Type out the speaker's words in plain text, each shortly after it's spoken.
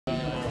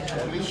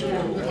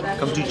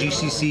Come to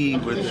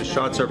GCC where the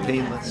shots are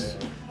painless.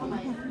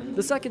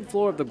 The second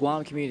floor of the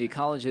Guam Community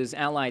College's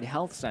Allied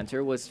Health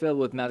Center was filled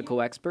with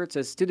medical experts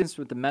as students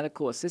with the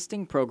Medical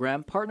Assisting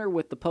Program partner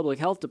with the Public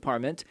Health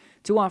Department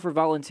to offer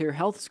volunteer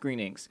health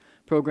screenings.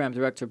 Program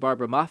Director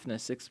Barbara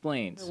Mofness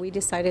explains. We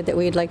decided that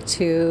we'd like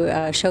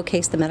to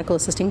showcase the Medical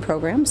Assisting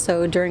Program.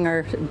 So during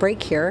our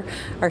break here,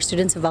 our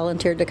students have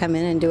volunteered to come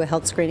in and do a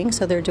health screening.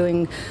 So they're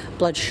doing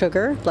blood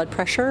sugar, blood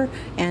pressure,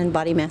 and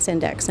body mass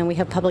index. And we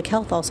have Public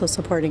Health also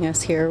supporting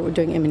us here. We're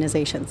doing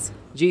immunizations.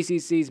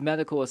 GCC's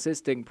Medical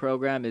Assisting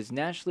Program is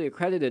nationally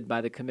accredited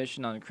by the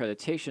Commission on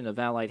Accreditation of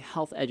Allied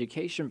Health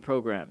Education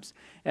Programs.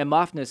 And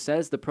Mofness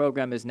says the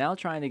program is now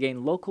trying to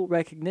gain local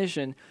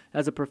recognition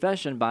as a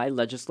profession by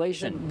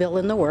legislation. Bill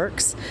in the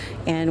works,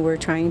 and we're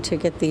trying to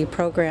get the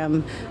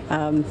program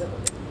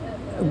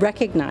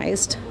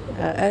recognized.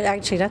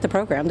 Actually, not the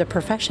program, the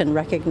profession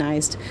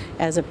recognized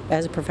as a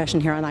profession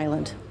here on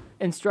island.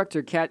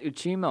 Instructor Kat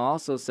Uchima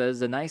also says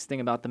the nice thing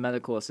about the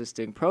Medical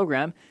Assisting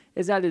Program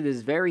is that it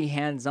is very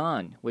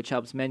hands-on, which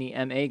helps many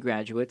MA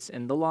graduates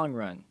in the long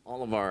run.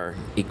 All of our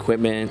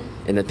equipment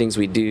and the things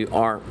we do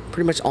are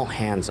pretty much all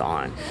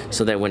hands-on,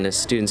 so that when the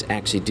students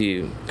actually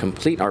do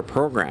complete our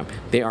program,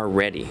 they are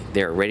ready.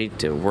 They are ready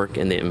to work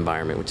in the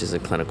environment, which is a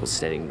clinical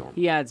setting norm.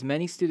 He adds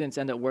many students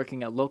end up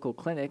working at local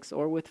clinics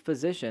or with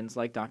physicians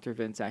like Dr.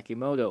 Vince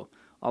Akimoto.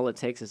 All it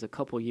takes is a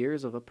couple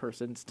years of a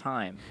person's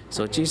time.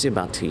 So it's usually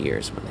about 2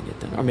 years when they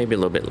get done, or maybe a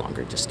little bit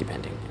longer, just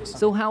depending.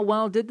 So how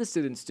well did the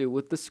students do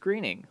with the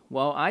screening?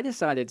 Well, I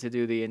decided to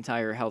do the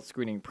entire health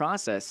screening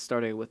process,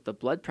 starting with the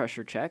blood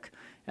pressure check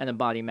and a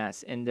body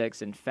mass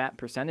index and fat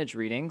percentage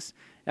readings.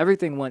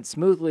 Everything went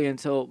smoothly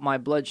until my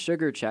blood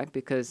sugar check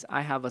because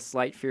I have a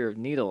slight fear of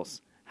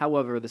needles.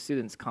 However, the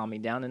students calmed me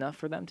down enough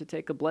for them to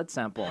take a blood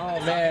sample.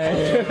 Oh,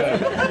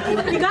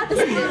 man. You got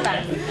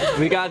this.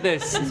 We got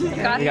this. We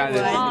got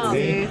this. Oh,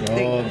 good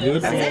boy.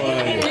 Oh,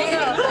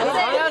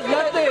 that's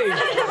nothing.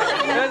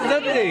 That's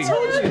nothing.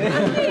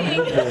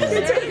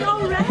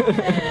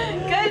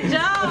 Good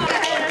job.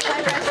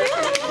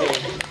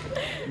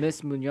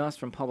 Ms. Munoz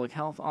from Public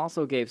Health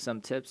also gave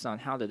some tips on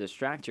how to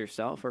distract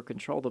yourself or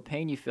control the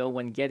pain you feel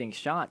when getting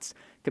shots,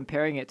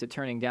 comparing it to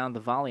turning down the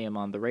volume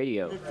on the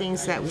radio. The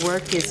things that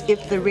work is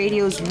if the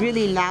radio is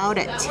really loud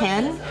at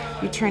 10,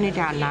 you turn it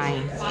down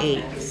 9,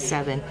 8,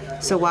 7.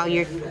 So while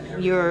you're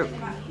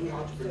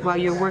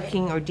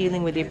working or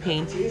dealing with your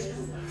pain,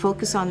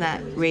 focus on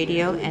that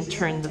radio and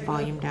turn the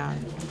volume down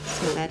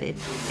so that it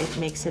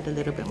makes it a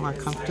little bit more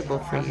comfortable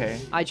for you.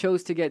 I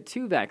chose to get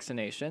 2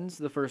 vaccinations.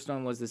 The first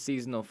one was the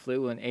seasonal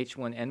flu and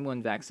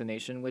H1N1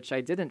 vaccination, which I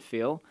didn't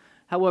feel.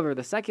 However,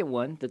 the second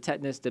one, the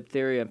tetanus,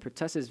 diphtheria, and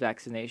pertussis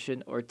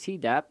vaccination, or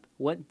Tdap,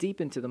 went deep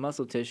into the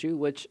muscle tissue,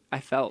 which I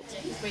felt.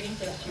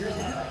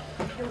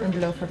 And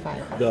below for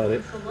 5. Got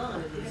it.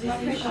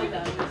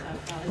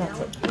 That's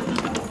it.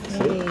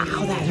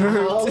 Ow, that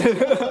hurts.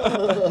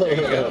 There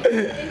you go.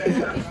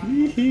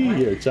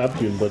 You're a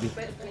champion, buddy.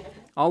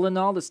 All in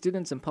all, the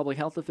students and public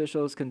health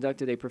officials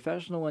conducted a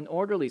professional and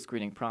orderly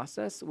screening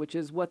process, which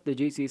is what the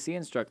GCC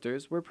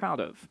instructors were proud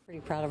of. Pretty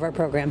proud of our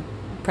program.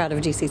 Proud of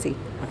GCC.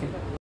 Okay.